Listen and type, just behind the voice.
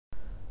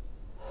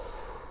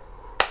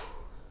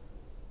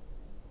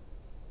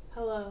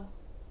Hello.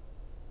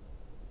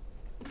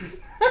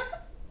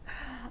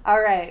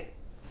 All right.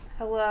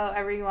 Hello,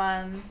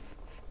 everyone.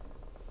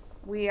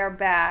 We are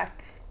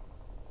back.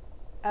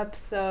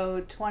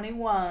 Episode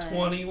 21.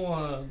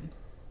 21.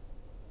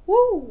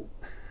 Woo!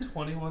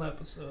 21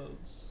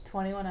 episodes.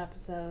 21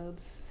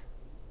 episodes.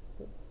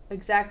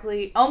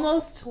 Exactly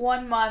almost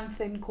 1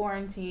 month in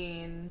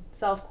quarantine,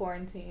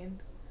 self-quarantine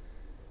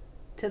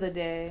to the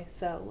day.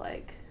 So,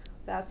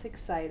 that's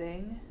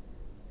exciting.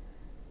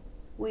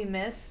 We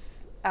miss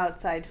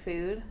outside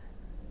food.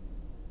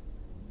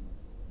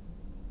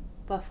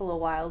 Buffalo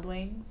Wild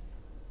Wings.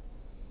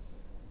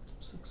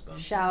 It's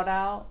expensive. Shout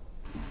out.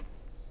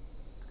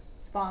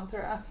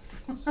 Sponsor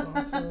us.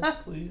 Sponsor us,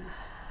 please.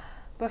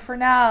 But for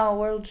now,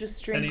 we'll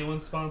just drink Anyone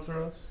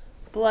sponsor us?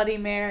 Bloody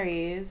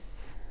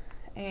Marys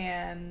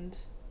and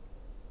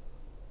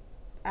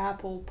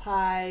apple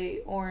pie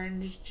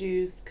orange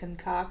juice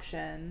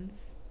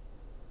concoctions.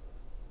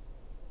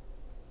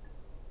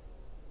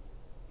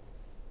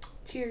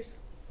 Cheers.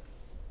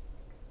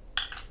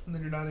 And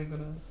then you're not even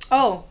gonna.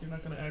 Oh. You're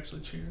not gonna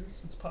actually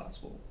cheers. It's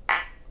possible.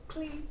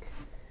 Clink.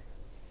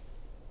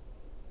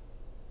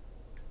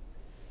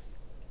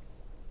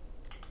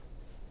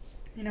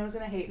 You know who's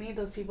gonna hate me?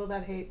 Those people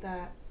that hate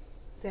that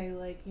say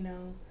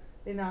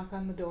they knock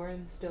on the door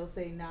and still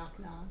say knock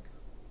knock.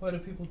 Why do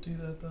people do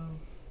that though?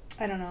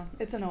 I don't know.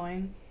 It's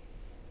annoying.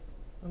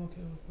 I'm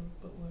okay with it,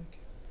 but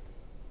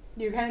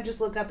You kind of just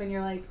look up and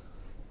you're like,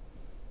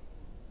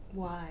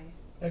 why?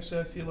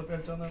 Actually, I feel like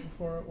I've done that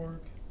before at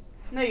work.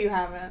 No, you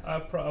haven't. I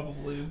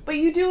probably. But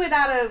you do it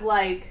out of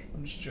I'm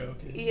just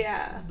joking.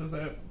 Yeah. Does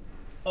that?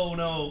 Oh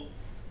no.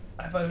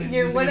 I've been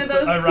You're using one it of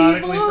those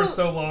ironically people? for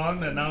so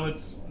long that now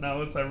it's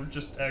I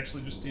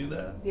just do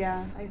that.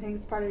 Yeah, I think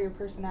it's part of your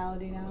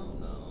personality now. Oh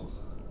no.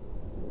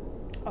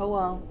 Oh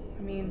well.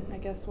 I mean, I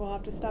guess we'll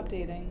have to stop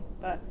dating,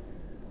 but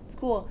it's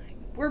cool.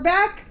 We're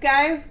back,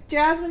 guys.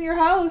 Jasmine, your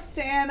host,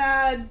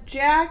 and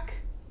Jack.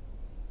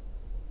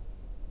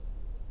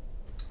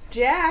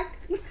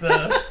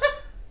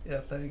 Yeah,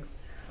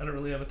 thanks. I don't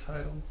really have a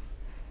title.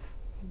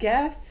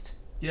 Guest.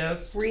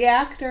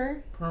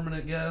 Reactor.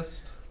 Permanent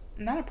guest.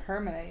 Not a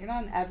permanent. You're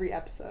not in every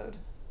episode.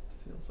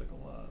 Feels like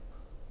a lot.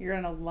 You're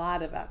in a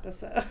lot of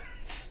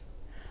episodes.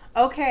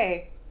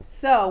 Okay,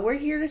 so we're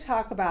here to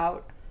talk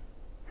about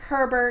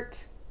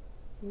Herbert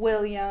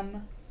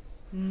William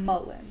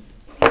Mullen.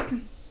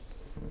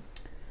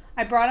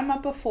 I brought him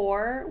up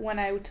before when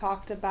I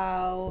talked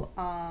about,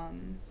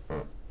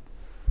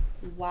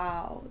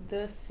 wow,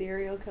 the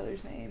serial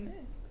killer's name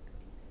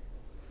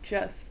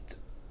just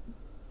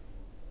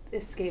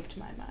escaped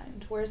my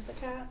mind. Where's the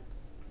cat?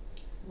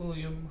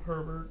 William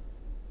Herbert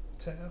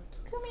Taft.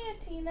 Come here,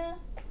 Tina.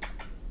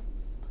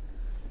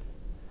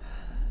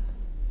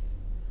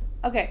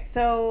 Okay,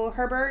 so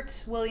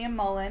Herbert William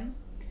Mullen.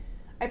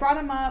 I brought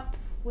him up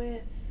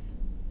with,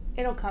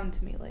 it'll come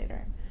to me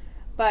later,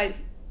 but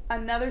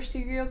another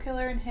serial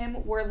killer and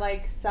him were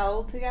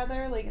celled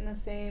together, in the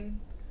same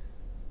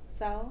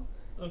cell.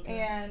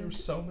 Okay. And they were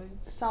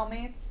cellmates.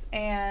 Cellmates,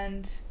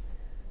 and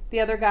the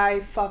other guy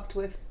fucked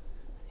with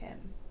him,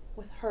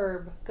 with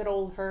Herb, good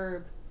old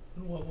Herb.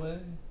 In what way?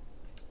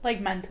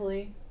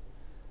 Mentally,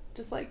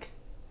 just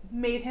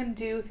made him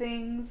do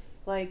things.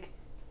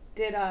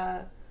 Did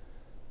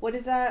what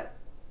is that?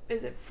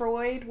 Is it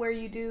Freud where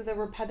you do the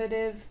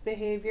repetitive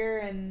behavior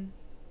and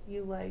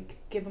you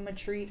give him a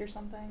treat or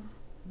something?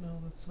 No,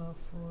 that's not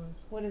Freud.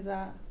 What is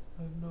that?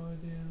 I have no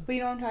idea. But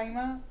you know what I'm talking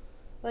about?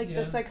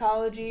 Yeah. The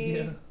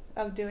psychology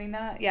of doing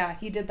that? Yeah,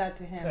 he did that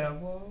to him.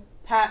 Pavlov?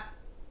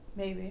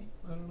 Maybe.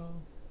 I don't know.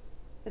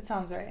 It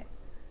sounds right.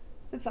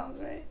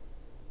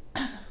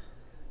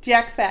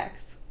 Jack's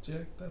facts.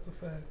 Jack, that's a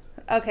fact.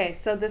 Okay,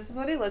 so this is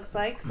what he looks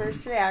like.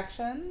 First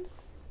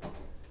reactions.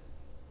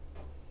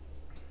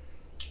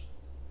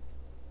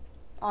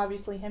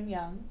 Obviously him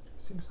young.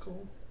 Seems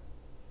cool.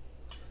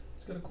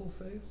 He's got a cool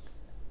face.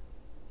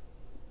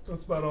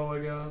 That's about all I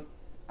got.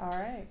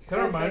 Alright.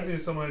 Kind of reminds me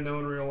of someone I know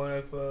in real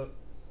life, but...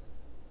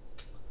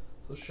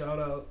 So shout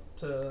out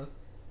to...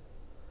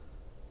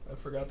 I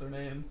forgot their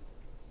name.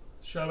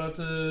 Shout out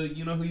to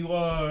You Know Who You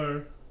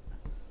Are.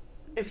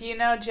 If you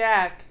know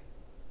Jack,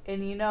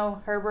 and you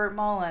know Herbert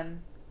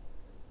Mullen,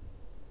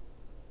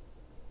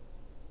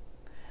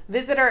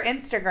 visit our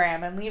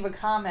Instagram and leave a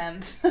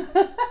comment.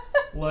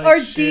 Or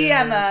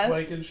DM us.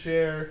 Like and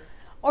share.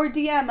 Or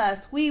DM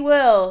us. We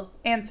will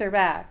answer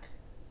back.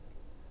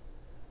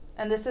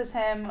 And this is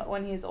him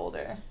when he's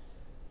older.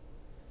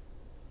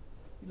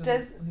 He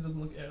doesn't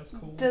look as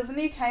cool. Doesn't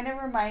he kind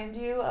of remind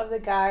you of the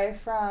guy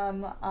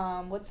from,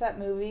 what's that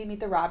movie, Meet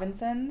the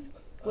Robinsons?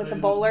 With the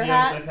bowler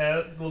hat? With the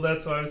hat. Well,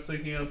 that's what I was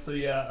thinking of. So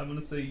yeah, I'm going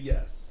to say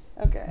yes.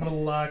 Okay. I'm going to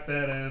lock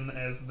that in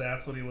as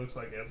that's what he looks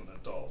like as an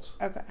adult.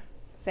 Okay.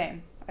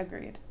 Same.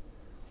 Agreed.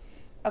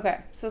 Okay,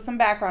 so some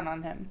background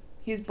on him.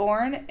 He was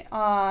born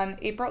on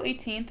April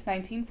 18th,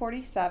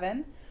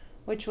 1947,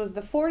 which was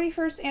the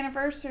 41st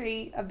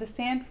anniversary of the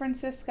San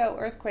Francisco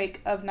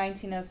earthquake of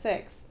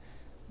 1906.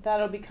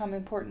 That'll become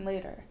important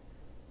later.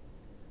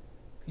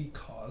 He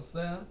caused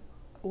that?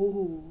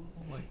 Ooh.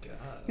 Oh my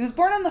god. He was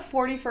born on the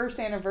 41st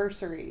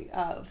anniversary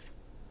of.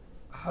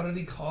 How did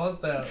he cause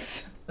that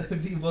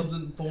if he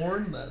wasn't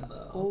born then,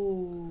 though?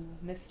 Ooh,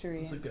 mystery.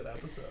 This is a good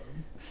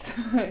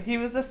episode. He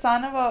was the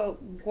son of a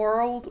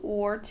World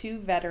War II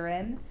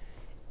veteran,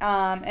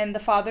 and the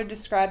father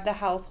described the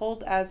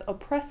household as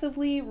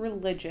oppressively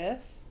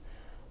religious.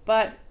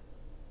 But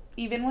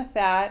even with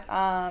that,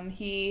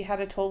 he had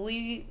a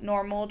totally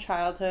normal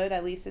childhood,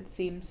 at least it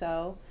seemed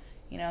so.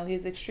 You know, he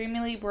was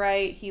extremely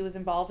bright, he was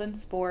involved in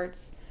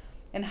sports.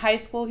 In high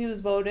school, he was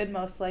voted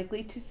most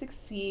likely to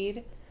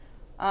succeed.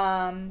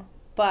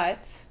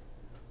 But,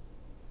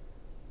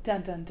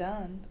 dun dun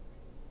dun.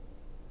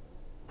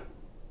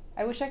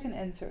 I wish I could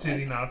insert. Did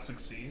he not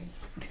succeed?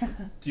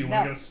 Do you No.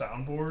 want to get a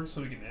soundboard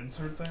so we can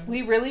insert things?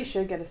 We really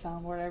should get a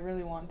soundboard. I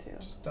really want to.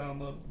 Just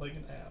download like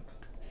an app.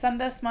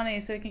 Send us money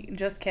so we can.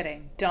 Just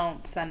kidding.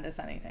 Don't send us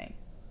anything.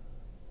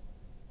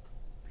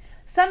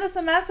 Send us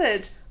a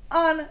message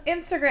on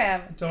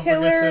Instagram. Don't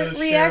Killer forget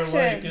to Reactions.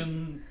 share, like,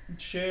 and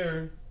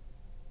share.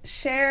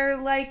 Share,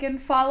 like, and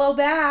follow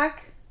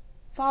back.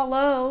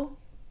 Follow.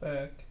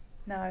 Back.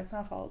 No, it's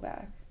not follow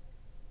back.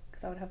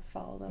 Because I would have to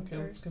follow them Okay,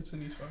 let's first.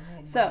 continue talking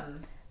about So,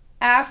 murder.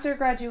 after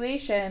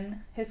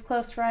graduation, his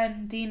close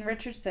friend Dean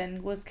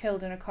Richardson was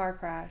killed in a car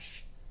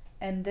crash.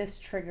 And this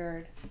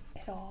triggered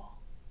it all.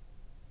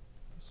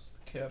 This was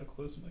the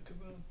cataclysmic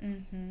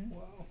event. Mm-hmm.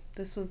 Wow.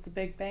 This was the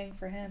big bang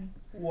for him.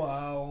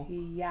 Wow.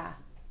 Yeah.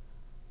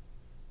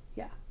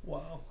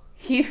 Wow.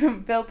 He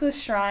built a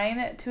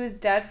shrine to his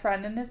dead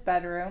friend in his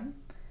bedroom.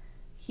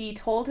 He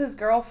told his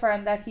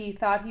girlfriend that he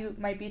thought he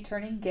might be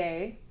turning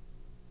gay.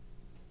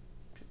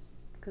 Just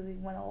because he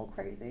went a little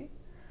crazy.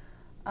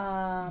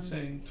 You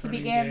saying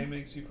turning gay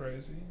makes you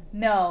crazy?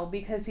 No,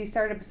 because he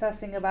started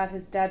obsessing about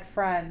his dead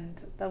friend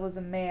that was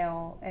a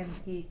male, and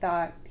he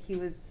thought he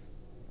was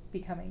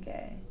becoming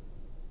gay.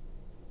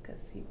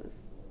 Because he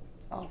was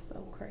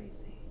also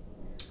crazy.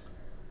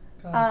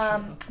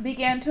 Gotcha.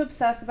 Began to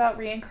obsess about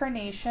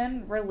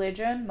reincarnation,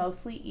 religion,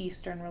 mostly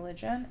Eastern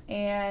religion,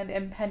 and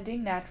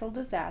impending natural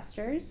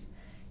disasters.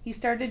 He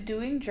started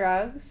doing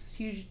drugs,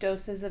 huge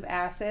doses of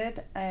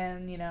acid,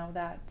 and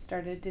that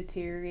started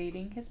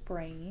deteriorating his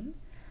brain.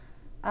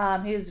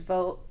 He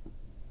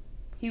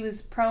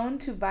was prone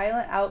to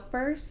violent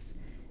outbursts,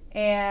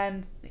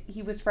 and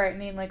he was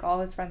frightening like all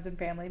his friends and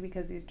family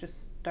because he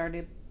just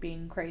started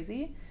being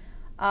crazy.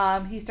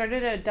 He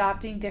started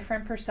adopting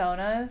different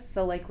personas,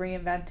 so like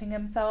reinventing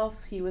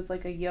himself. He was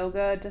like a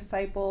yoga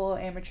disciple,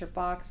 amateur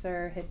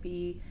boxer,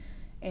 hippie,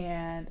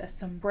 and a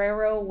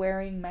sombrero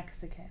wearing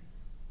Mexican.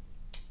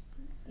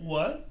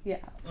 What? Yeah.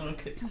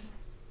 Okay.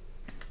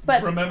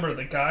 But remember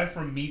the guy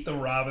from Meet the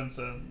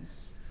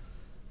Robinsons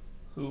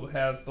who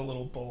has the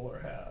little bowler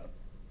hat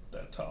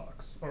that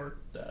talks, or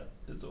that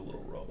is a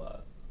little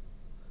robot.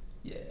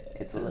 Yeah.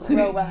 It's a little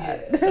robot.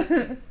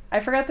 Yeah. I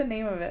forgot the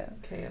name of it.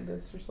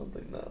 Candace or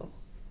something? No.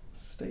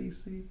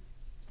 Stacy.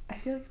 I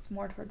feel like it's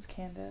more towards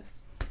Candace.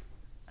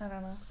 I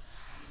don't know.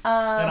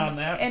 And on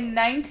that in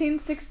note.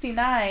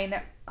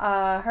 1969,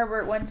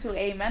 Herbert went to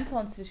a mental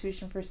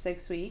institution for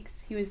 6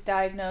 weeks. He was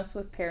diagnosed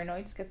with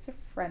paranoid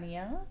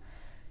schizophrenia.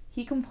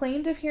 He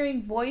complained of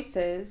hearing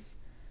voices.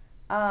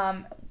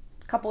 A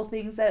couple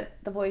things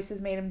that the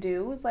voices made him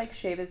do was like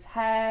shave his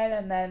head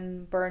and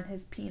then burn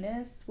his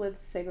penis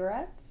with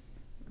cigarettes.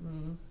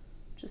 Mm.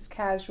 Just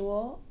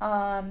casual.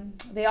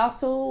 They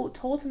also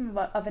told him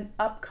of an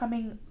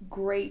upcoming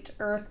great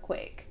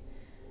earthquake.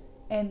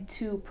 And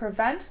to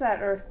prevent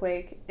that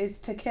earthquake is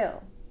to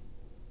kill.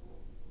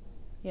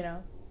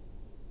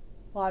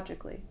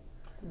 Logically.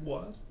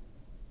 What?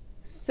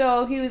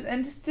 So he was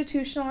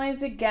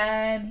institutionalized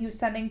again. He was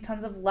sending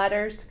tons of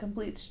letters to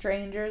complete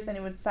strangers, and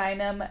he would sign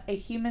them a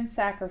human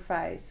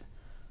sacrifice.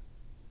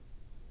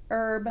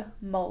 Herb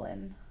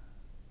Mullen.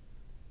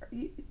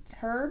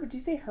 Herb? Did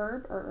you say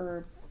herb or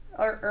herb?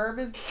 Or herb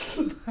is.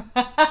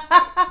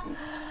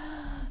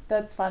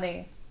 That's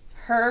funny.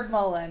 Herb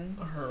Mullen.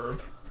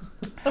 Herb.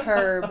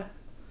 Herb.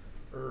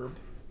 Herb.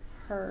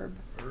 Herb.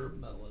 Herb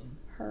Melon.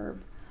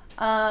 Herb.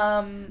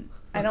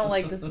 I don't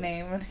like this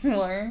name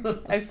anymore.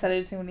 I've said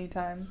it too many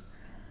times.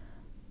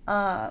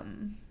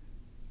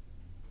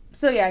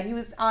 So yeah, he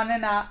was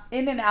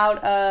in and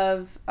out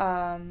of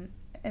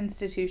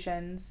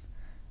institutions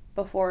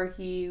before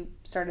he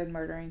started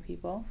murdering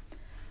people.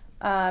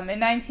 In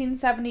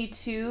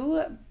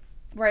 1972,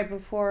 right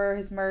before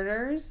his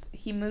murders,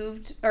 he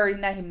went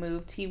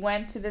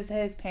to visit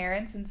his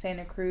parents in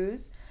Santa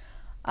Cruz.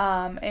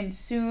 And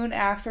soon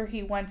after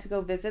he went to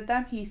go visit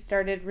them, he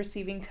started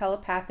receiving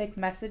telepathic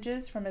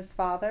messages from his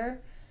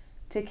father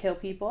to kill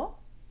people.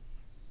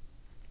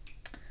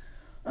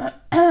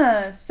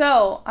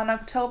 So, on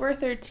October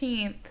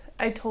 13th,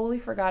 I totally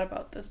forgot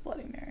about this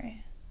Bloody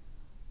Mary.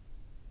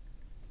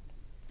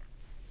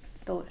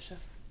 It's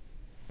delicious.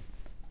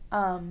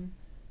 On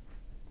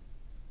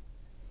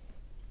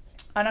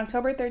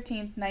October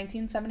 13th,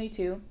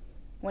 1972,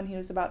 when he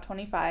was about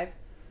 25,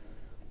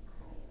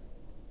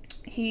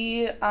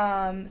 he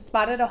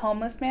spotted a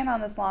homeless man on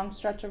this long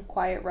stretch of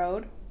quiet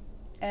road.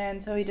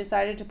 And so he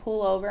decided to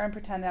pull over and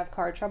pretend to have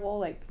car trouble,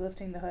 like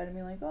lifting the hood and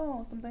being like,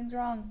 oh, something's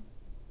wrong.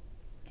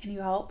 Can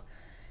you help?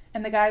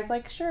 And the guy's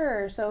like,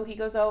 sure. So he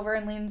goes over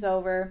and leans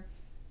over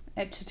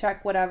to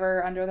check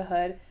whatever under the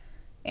hood.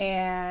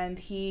 And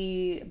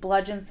he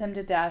bludgeons him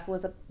to death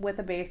with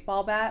a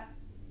baseball bat.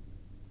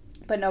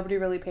 But nobody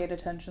really paid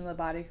attention to the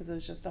body because it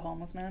was just a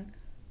homeless man.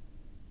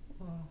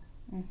 Wow.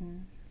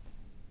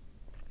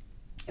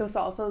 It was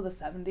also the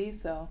 70s,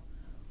 so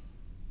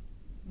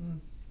Mm.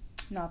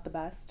 not the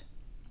best.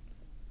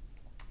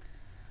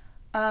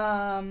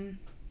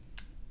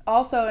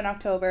 Also in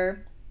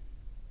October,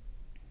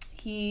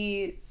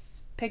 he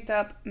picked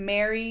up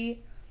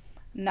Mary,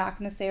 not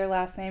going to say her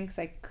last name because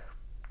I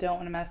don't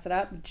want to mess it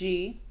up,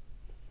 G,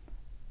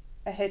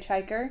 a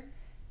hitchhiker,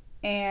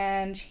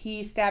 and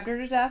he stabbed her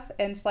to death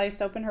and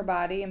sliced open her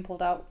body and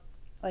pulled out,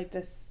 like,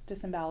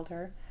 disemboweled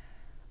her.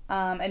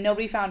 And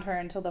nobody found her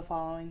until the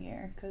following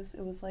year because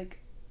it was, like,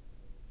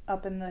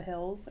 up in the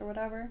hills or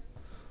whatever.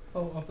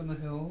 Oh, up in the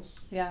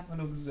hills? Yeah. I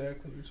know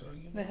exactly what you're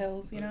talking about. The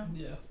hills, you know?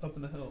 Yeah, up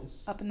in the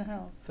hills. Up in the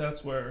hills.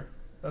 That's where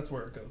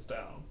it goes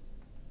down.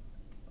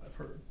 I've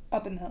heard.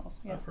 Up in the hills,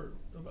 yeah. I've heard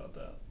about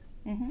that.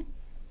 Mhm.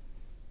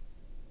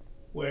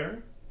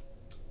 Where?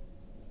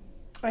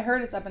 I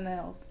heard it's up in the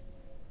hills.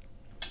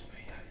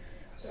 Yeah.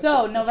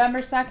 So, November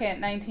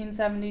 2nd,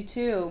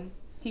 1972,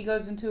 he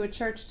goes into a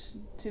church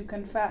to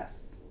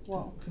confess.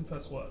 Well,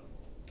 confess what?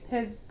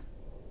 his,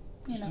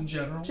 Just in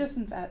general? Just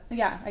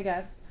yeah, I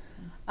guess.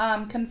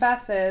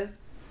 Confesses,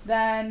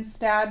 then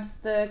stabs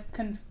the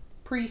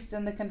priest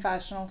in the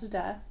confessional to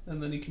death.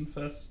 And then he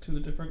confessed to a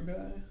different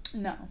guy?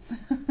 No.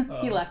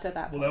 He left at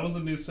that point. Well, that was a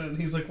new sin.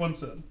 He's like, one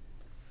sin.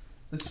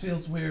 This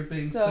feels weird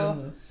being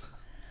sinless.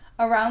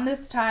 Around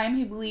this time,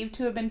 he believed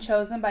to have been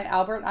chosen by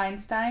Albert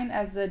Einstein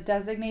as the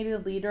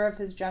designated leader of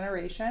his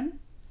generation.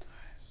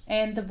 Nice.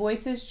 And the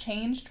voices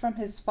changed from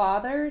his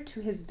father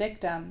to his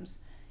victims.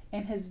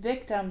 And his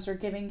victims were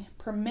giving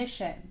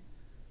permission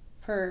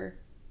for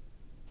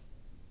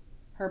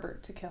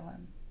Herbert to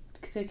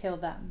kill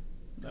them.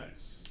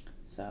 Nice.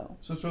 So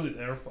it's really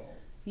their fault.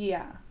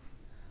 Yeah.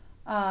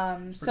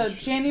 So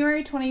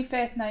January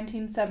 25th,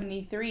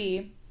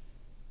 1973,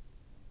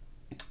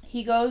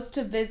 he goes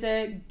to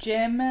visit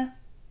Jim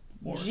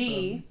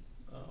G.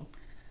 Oh.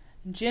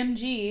 Jim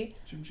G.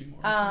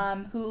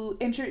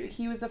 Morrison.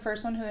 He was the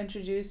first one who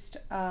introduced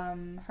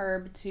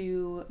Herb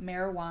to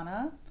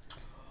marijuana.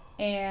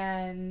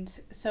 And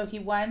so he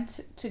went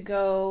to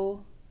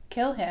go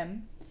kill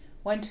him,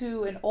 went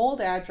to an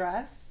old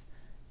address,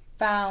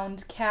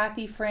 found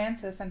Kathy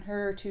Francis and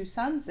her two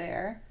sons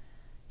there.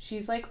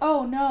 She's like,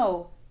 oh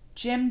no,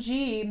 Jim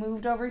G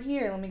moved over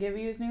here. Let me give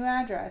you his new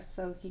address.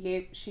 So she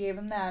gave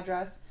him the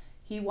address.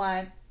 He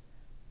went,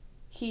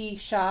 he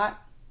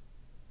shot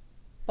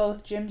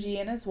both Jim G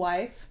and his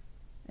wife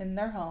in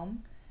their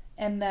home,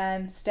 and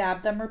then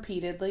stabbed them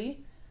repeatedly,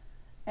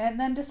 and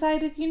then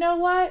decided, you know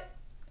what?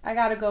 I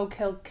gotta go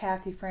kill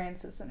Kathy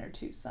Francis and her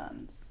two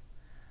sons.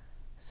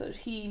 So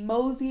he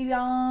moseyed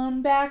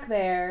on back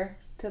there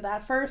to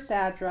that first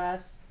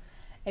address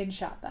and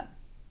shot them.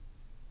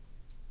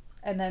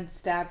 And then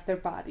stabbed their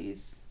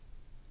bodies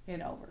in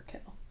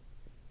overkill.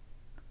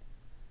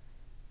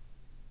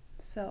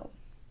 So.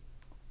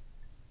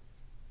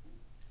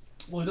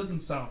 Well, it doesn't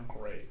sound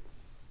great.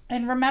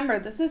 And remember,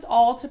 this is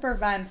all to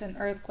prevent an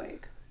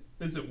earthquake.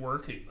 Is it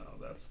working, though?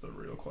 That's the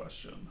real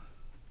question.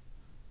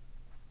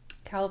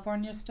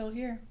 California's still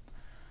here.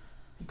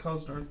 He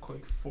caused an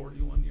earthquake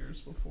 41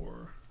 years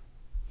before.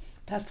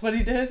 That's what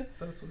he did?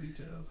 That's what he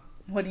did.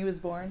 When he was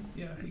born?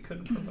 Yeah, he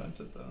couldn't prevent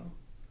it, though.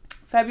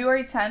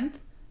 February 10th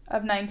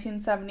of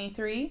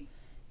 1973,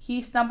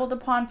 he stumbled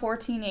upon 4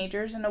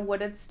 teenagers in a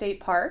wooded state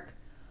park.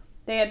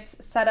 They had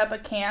set up a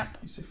camp.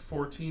 You say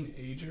 4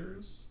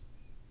 teenagers?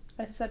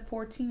 I said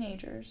 4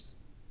 teenagers.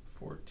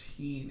 4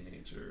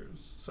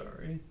 teenagers.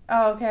 Sorry.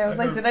 Oh, okay. I was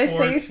like, did I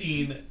say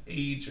 14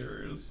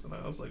 agers? And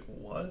I was like,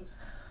 what?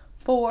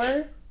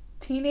 4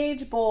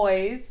 teenage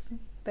boys.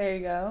 There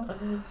you go.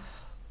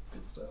 That's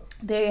good stuff.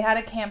 They had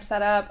a camp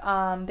set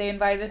up. They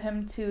invited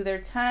him to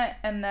their tent,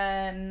 and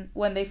then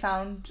when they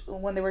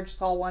were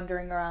just all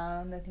wandering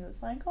around, and he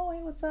was like, oh,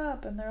 hey, what's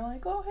up? And they're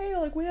like, oh, hey,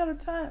 like, we got a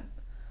tent.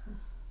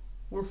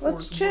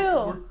 Let's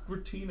chill. We're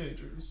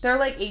teenagers. They're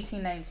like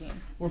 18, 19.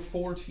 We're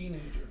 4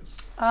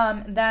 teenagers.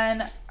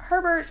 Then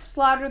Herbert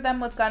slaughtered them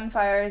with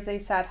gunfire as they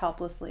sat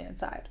helplessly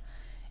inside.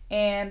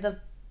 And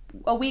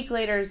a week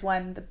later is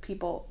when the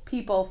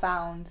people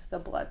found the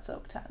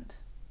blood-soaked tent.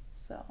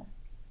 So.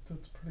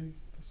 That's pretty.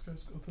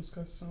 This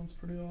guy sounds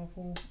pretty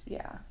awful.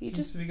 Yeah. He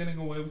seems to be getting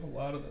away with a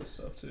lot of this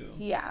stuff too.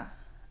 Yeah.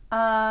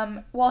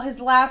 Well, his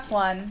last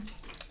one,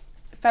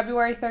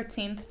 February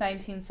 13th,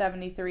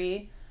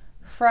 1973.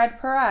 Fred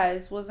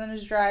Perez was in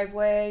his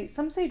driveway.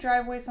 Some say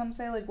driveway, some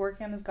say like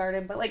working on his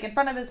garden, but like in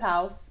front of his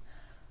house.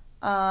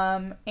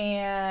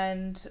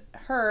 And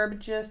Herb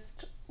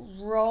just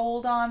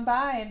rolled on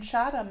by and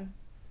shot him.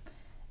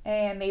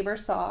 And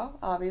neighbors saw,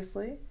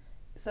 obviously.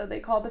 So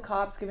they called the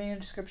cops, giving a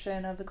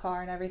description of the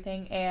car and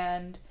everything,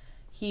 and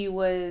he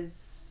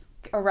was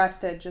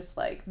arrested just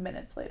like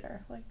minutes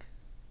later. Like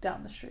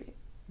down the street.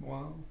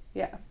 Wow.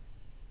 Yeah.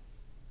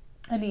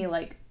 And he,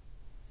 like,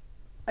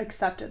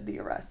 accepted the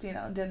arrest, you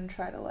know, didn't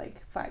try to,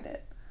 like, fight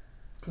it.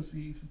 Because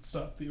he had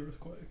stopped the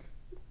earthquake.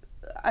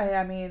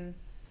 I mean,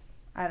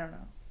 I don't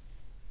know.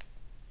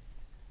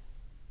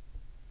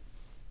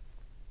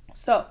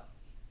 So,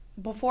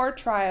 before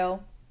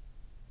trial,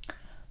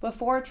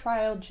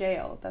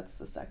 jail, that's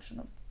the section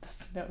of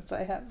the notes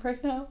I have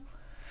right now.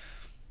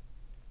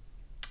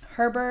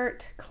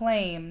 Herbert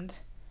claimed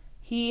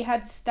he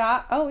had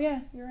stopped, oh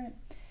yeah, you're right.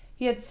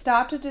 He had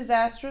stopped a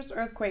disastrous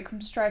earthquake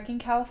from striking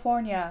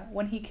California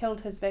when he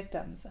killed his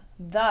victims,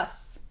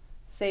 thus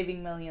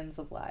saving millions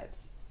of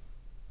lives.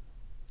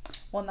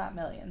 Well, not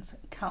millions,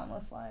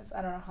 countless lives.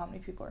 I don't know how many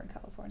people are in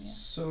California.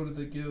 So did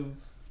they give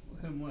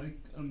him, like,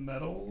 a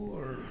medal,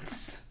 or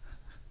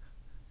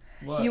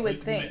what? You would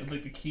like, think.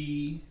 Like the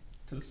key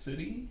to the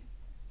city?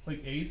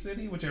 Like a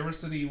city? Whichever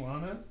city you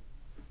wanted?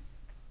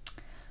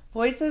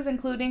 Voices,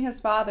 including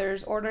his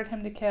father's, ordered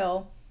him to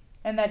kill,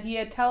 and that he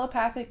had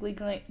telepathically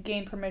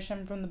gained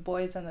permission from the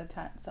boys in the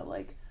tent. So,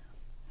 like,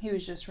 he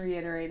was just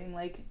reiterating,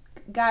 like,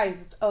 guys,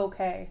 it's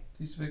okay.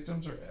 These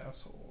victims are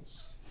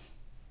assholes.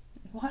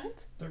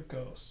 What? They're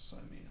ghosts,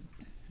 I mean.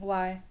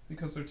 Why?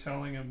 Because they're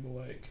telling him to,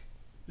 like,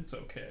 it's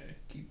okay,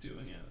 keep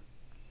doing it.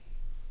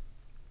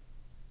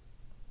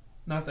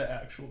 Not the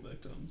actual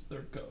victims.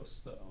 They're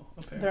ghosts, though,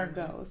 apparently. They're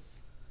ghosts.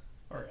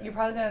 Or You're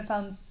probably going to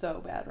assholes. sound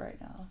so bad right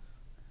now.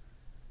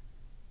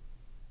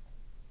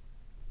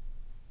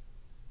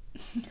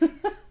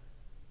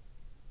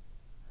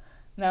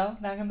 No?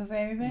 Not going to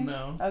say anything?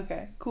 No.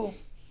 Okay, cool.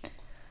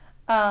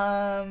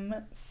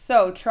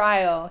 So,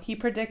 trial. He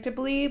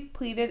predictably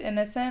pleaded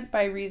innocent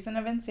by reason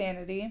of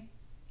insanity,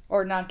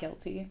 or not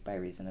guilty by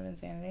reason of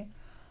insanity,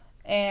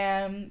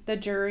 and the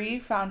jury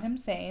found him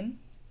sane.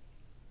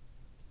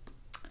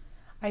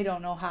 I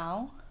don't know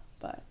how,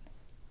 but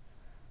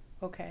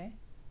okay.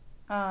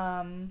 They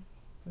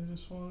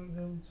just wanted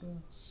him to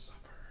suffer.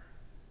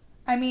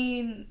 I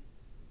mean,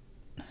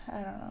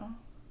 I don't know.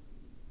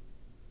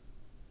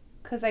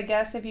 Because I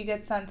guess if you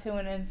get sent to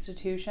an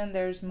institution,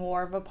 there's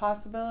more of a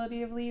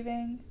possibility of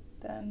leaving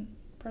than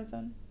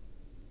prison.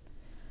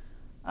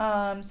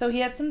 So he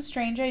had some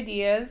strange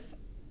ideas.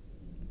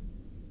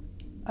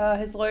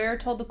 His lawyer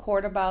told the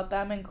court about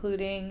them,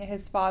 including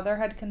his father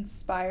had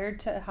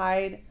conspired to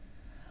hide,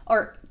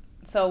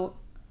 so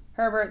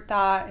Herbert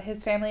thought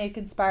his family had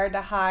conspired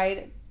to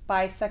hide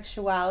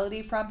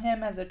bisexuality from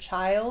him as a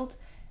child,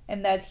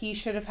 and that he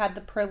should have had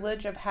the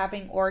privilege of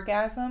having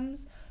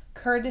orgasms,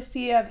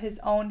 courtesy of his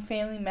own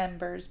family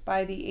members,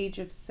 by the age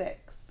of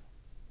 6.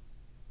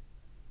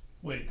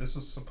 Wait, this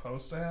was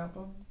supposed to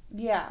happen?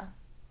 Yeah.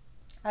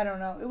 I don't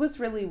know. It was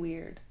really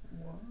weird.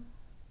 What?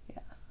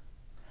 Yeah.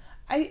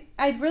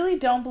 I really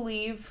don't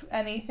believe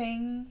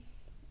anything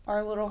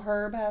our little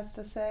Herb has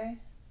to say.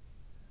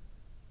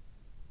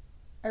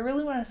 I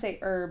really want to say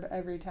herb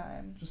every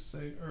time. Just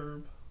say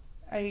herb.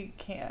 I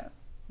can't.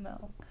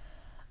 No.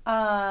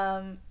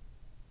 I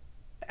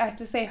have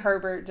to say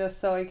Herbert just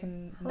so I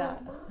can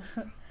not.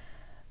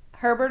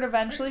 Herbert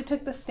eventually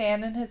took the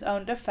stand in his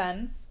own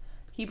defense.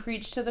 He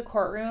preached to the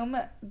courtroom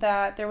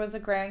that there was a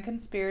grand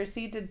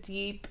conspiracy to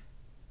keep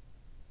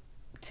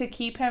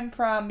him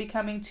from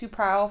becoming too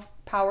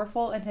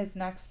powerful in his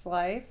next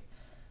life.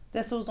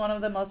 This was one of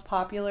the most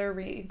popular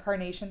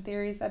reincarnation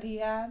theories that he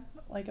had,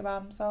 like,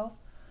 about himself.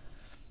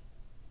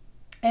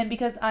 And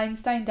because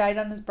Einstein died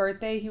on his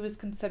birthday, he was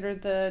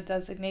considered the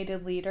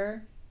designated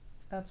leader.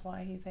 That's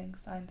why he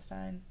thinks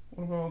Einstein.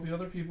 What about all the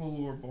other people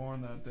who were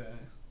born that day?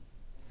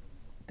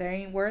 They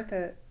ain't worth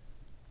it.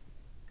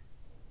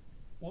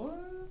 What?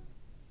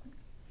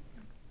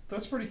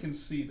 That's pretty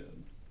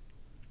conceited.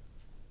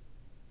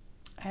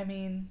 I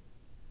mean,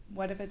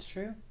 what if it's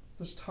true?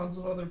 There's tons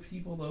of other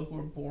people, though, who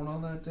were born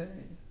on that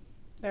day.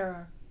 There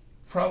are.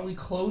 Probably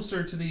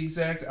closer to the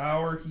exact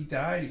hour he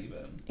died,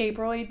 even.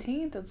 April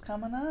 18th, it's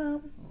coming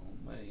up. Oh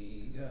my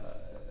god.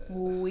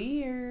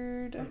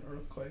 Weird. An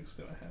earthquake's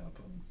gonna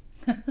happen.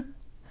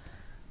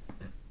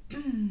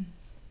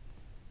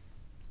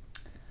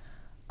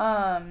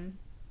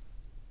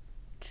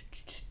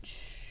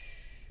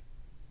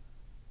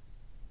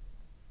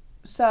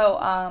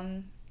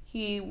 So,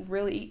 he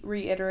really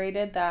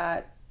reiterated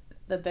that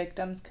the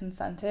victims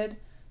consented,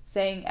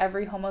 saying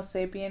every Homo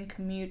sapien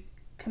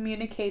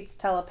communicates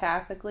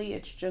telepathically,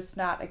 it's just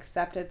not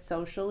accepted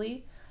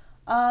socially.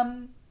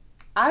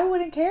 I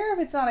wouldn't care if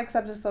it's not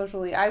accepted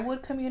socially. I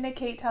would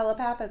communicate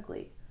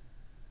telepathically.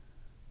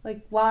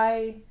 Like,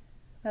 why?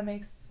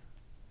 It's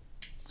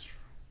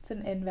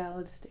an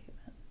invalid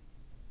statement,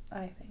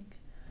 I think.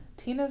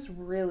 Tina's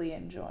really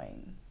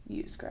enjoying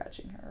you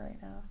scratching her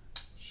right now.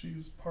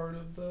 She's part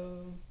of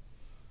the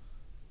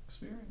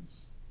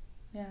experience.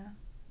 Yeah.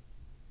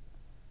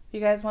 You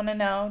guys want to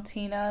know,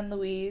 Tina and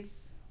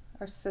Louise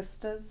are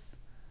sisters.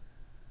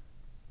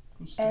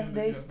 And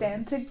they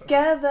stand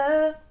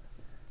together.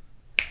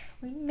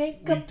 We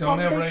don't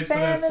have rights to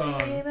that song.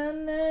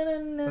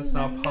 That's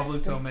not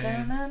public domain.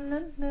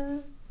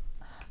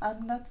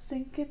 I'm not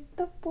singing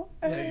the words.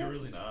 Yeah, you're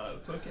really not.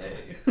 It's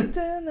okay.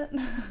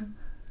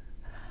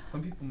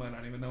 Some people might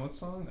not even know what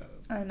song that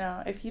is. I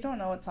know. If you don't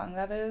know what song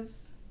that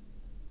is,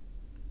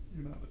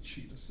 You're not a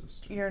cheetah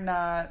sister. you're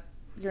not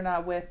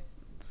with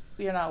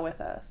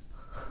us.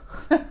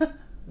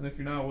 And if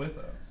you're not with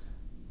us,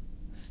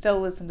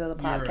 Still listen to the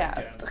you're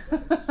podcast.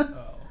 against us.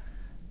 Oh,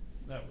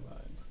 never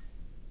mind.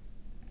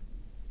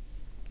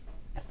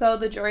 So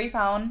the jury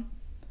found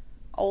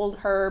old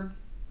Herb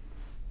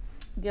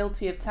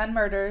guilty of 10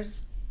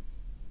 murders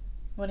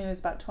when he was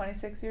about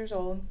 26 years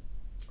old.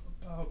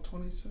 About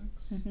 26?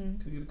 Mm-hmm.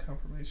 Could you get a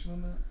confirmation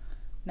on that?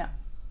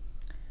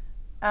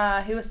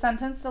 No. He was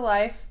sentenced to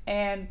life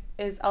and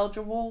is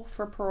eligible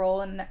for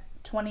parole in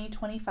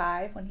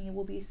 2025 when he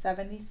will be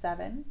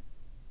 77.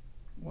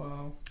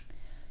 Wow.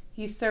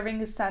 He's serving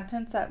his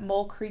sentence at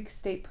Mole Creek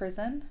State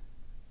Prison.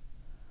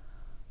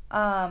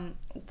 From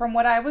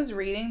what I was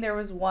reading, there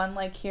was one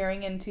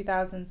hearing in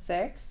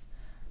 2006,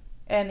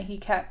 and he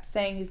kept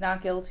saying he's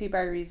not guilty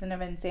by reason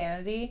of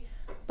insanity,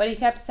 but he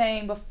kept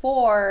saying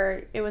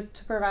before it was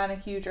to prevent a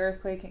huge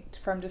earthquake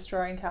from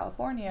destroying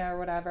California or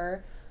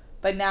whatever,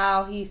 but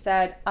now he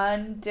said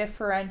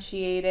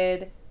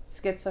undifferentiated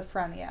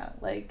schizophrenia,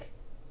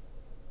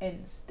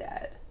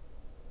 instead.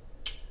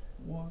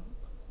 What?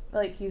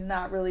 He's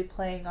not really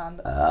playing on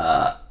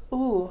the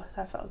ooh,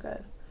 that felt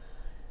good.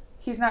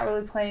 He's not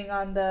really playing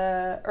on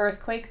the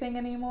earthquake thing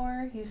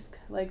anymore. He's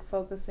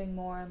focusing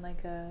more on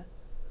a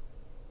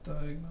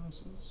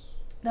Diagnosis.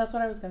 That's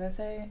what I was gonna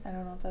say. I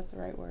don't know if that's the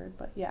right word,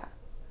 but yeah.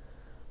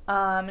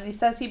 And he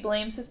says he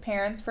blames his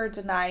parents for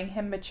denying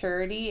him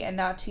maturity and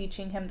not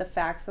teaching him the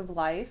facts of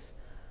life.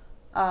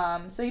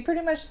 So he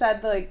pretty much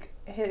said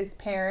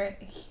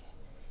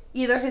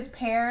either his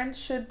parents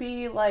should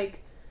be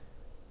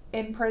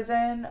in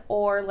prison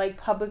or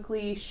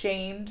publicly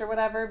shamed or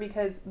whatever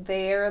because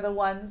they're the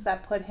ones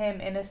that put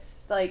him in a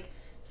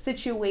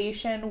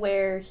situation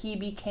where he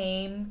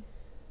became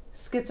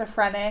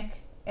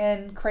schizophrenic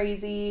and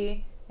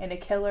crazy and a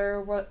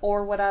killer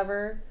or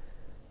whatever.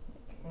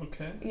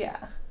 Okay.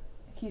 Yeah.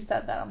 He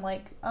said that. I'm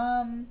like,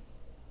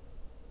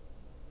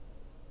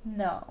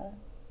 no.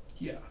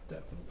 Yeah,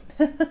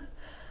 definitely.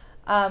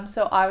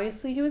 So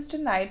obviously he was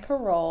denied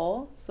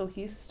parole, so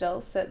he's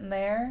still sitting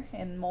there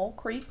in Mole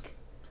Creek.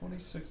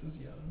 26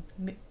 is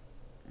young.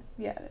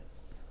 Yeah, it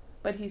is.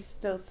 But he's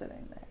still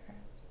sitting there.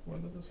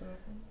 When did this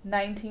happen?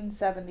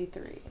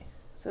 1973.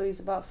 So he's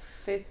about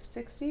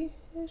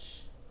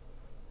 60-ish?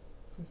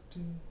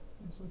 50.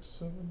 He's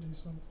 70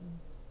 something.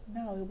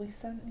 No, he'll be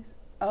 70.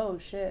 Oh,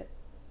 shit.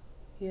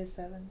 He is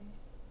 70.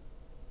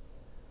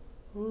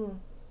 Ooh,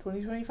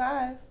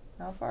 2025.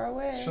 Not far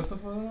away. Shut the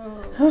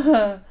fuck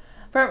up.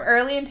 From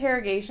early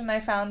interrogation, I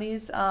found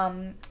these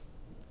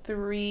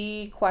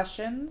 3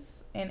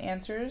 questions and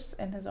answers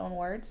in his own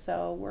words,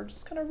 so we're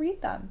just going to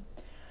read them.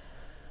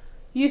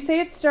 You say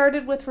it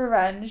started with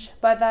revenge,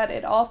 but that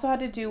it also had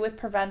to do with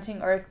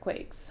preventing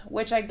earthquakes,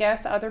 which I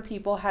guess other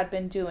people had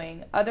been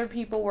doing. Other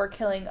people were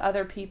killing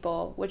other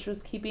people, which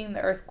was keeping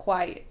the earth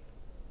quiet.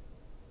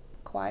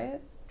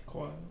 Quiet?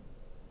 Quiet.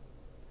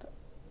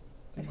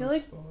 I feel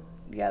like,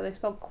 yeah, they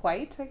spelled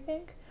quite, I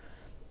think.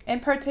 In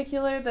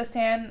particular, the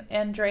San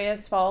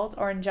Andreas Fault,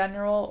 or in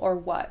general, or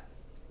what?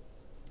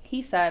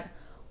 He said,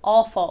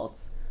 all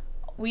faults.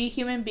 We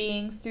human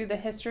beings, through the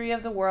history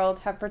of the world,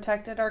 have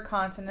protected our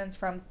continents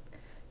from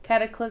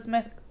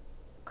cataclysmic.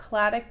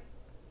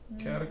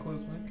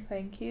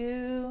 Thank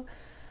you.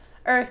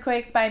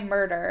 Earthquakes by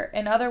murder.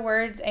 In other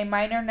words, a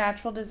minor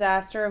natural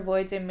disaster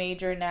avoids a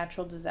major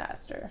natural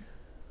disaster.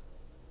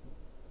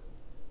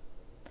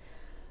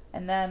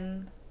 And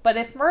then, but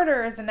if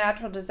murder is a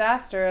natural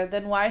disaster,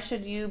 then why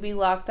should you be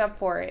locked up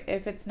for it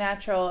if it's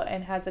natural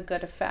and has a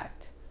good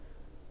effect?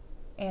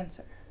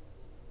 Answer.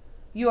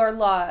 Your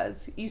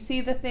laws. You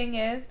see, the thing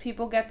is,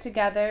 people get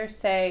together,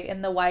 say,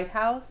 in the White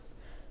House.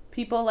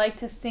 People like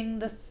to sing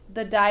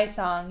the die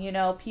song,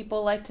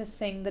 people like to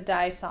sing the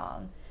die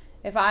song.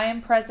 If I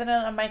am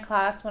president of my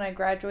class when I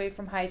graduate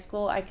from high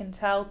school, I can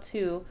tell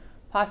 2,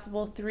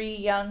 possible 3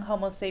 young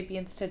Homo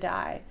sapiens to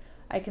die.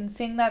 I can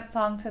sing that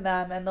song to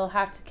them and they'll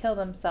have to kill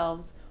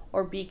themselves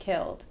or be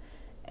killed.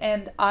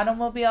 An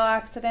automobile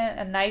accident,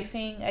 a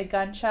knifing, a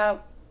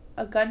gunshot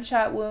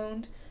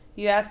wound.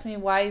 You ask me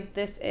why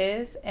this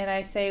is, and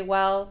I say,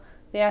 well,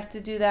 they have to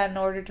do that in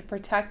order to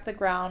protect the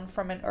ground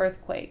from an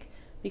earthquake,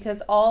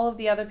 because all of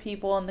the other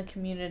people in the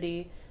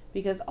community,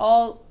 because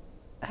all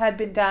had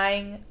been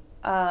dying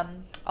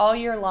all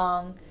year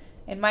long.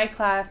 In my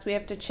class, we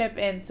have to chip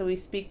in so we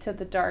speak to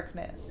the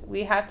darkness.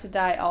 We have to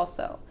die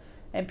also,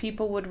 and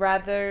people would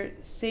rather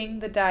sing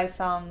the die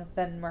song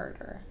than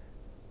murder.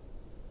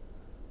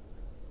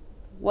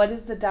 What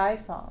is the die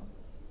song?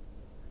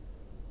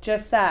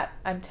 Just that,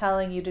 I'm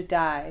telling you to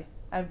die.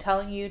 I'm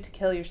telling you to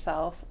kill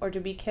yourself, or to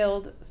be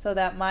killed so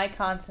that my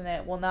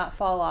continent will not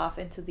fall off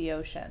into the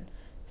ocean.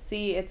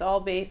 See, it's all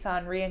based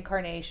on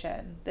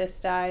reincarnation. This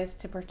dies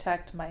to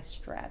protect my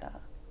strata.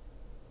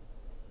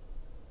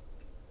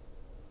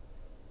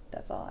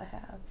 That's all I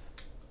have.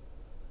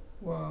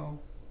 Wow.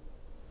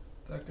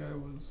 That guy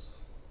was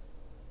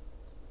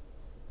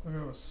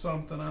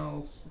something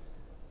else.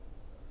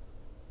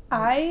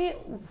 I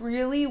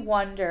really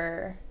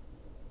wonder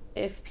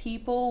if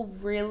people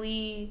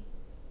really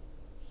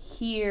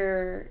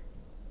hear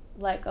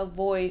like a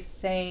voice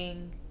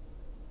saying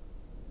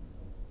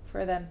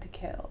for them to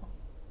kill.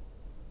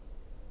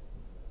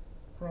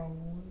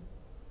 Probably.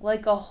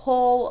 Like a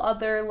whole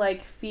other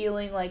like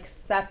feeling like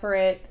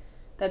separate,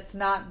 that's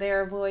not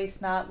their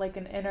voice, not like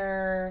an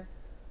inner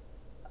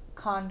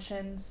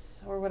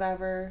conscience or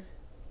whatever,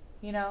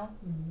 you know?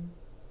 Mm-hmm.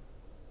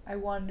 I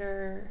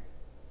wonder,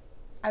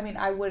 I mean,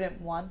 I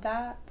wouldn't want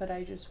that, but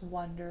I just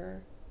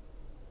wonder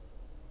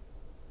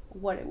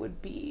what it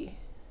would be.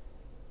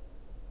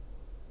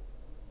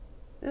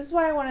 This is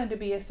why I wanted to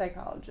be a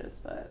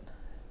psychologist, but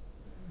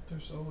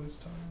There's always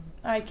time.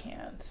 I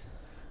can't.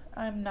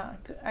 I'm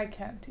not good. I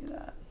can't do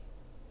that.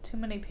 Too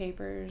many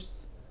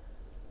papers.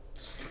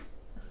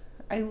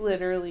 I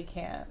literally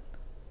can't.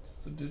 It's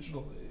the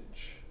digital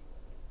age.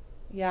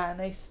 Yeah, and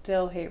I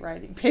still hate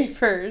writing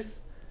papers.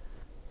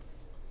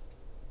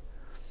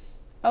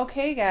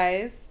 Okay,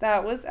 guys,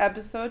 that was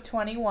episode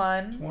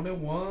 21. 20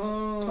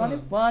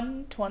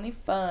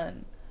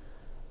 fun.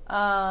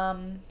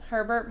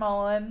 Herbert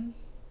Mullen.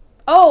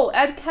 Oh,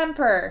 Ed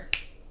Kemper.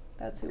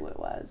 That's who it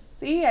was.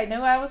 See, I knew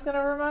I was going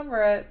to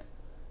remember it.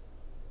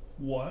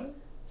 What?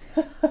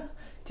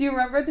 Do you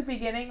remember at the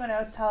beginning when I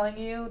was telling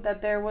you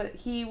that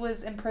he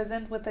was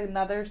imprisoned with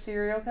another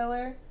serial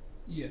killer?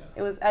 Yeah.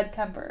 It was Ed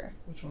Kemper.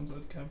 Which one's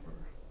Ed Kemper?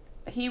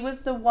 He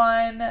was the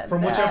one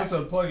From which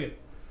episode? Plug it.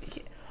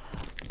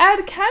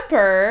 Ed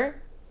Kemper,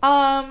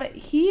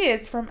 he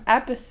is from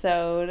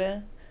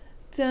episode.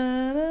 We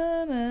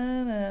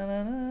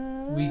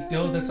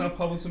don't. That's not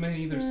public domain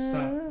either.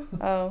 Stop.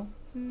 Oh.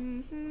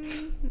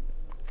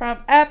 From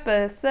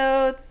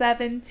episode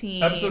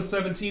 17. Episode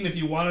 17. If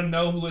you want to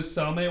know who his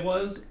cellmate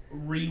was,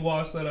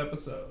 rewatch that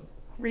episode.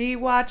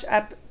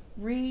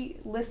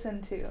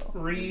 Re-listen to.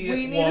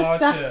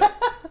 Re-watch it.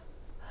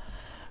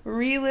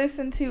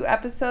 Re-listen to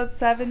episode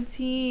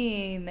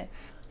 17.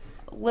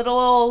 Little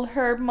old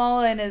Herb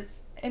Mullen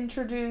is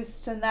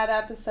introduced in that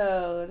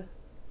episode.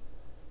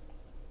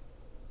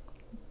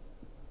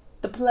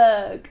 The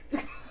plug.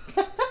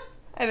 I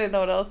didn't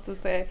know what else to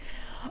say.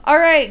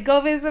 Alright,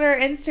 go visit our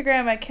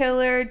Instagram at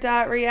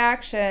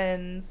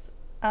killer.reactions.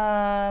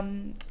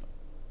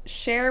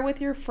 Share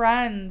with your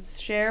friends.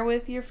 Share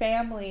with your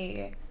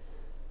family.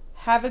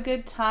 Have a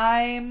good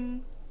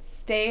time.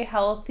 Stay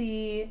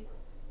healthy.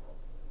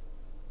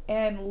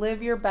 And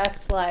live your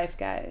best life,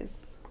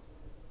 guys.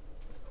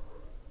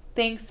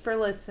 Thanks for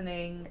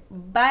listening.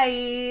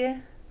 Bye.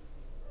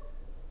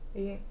 Are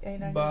you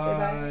not going to say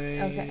bye?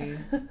 Okay.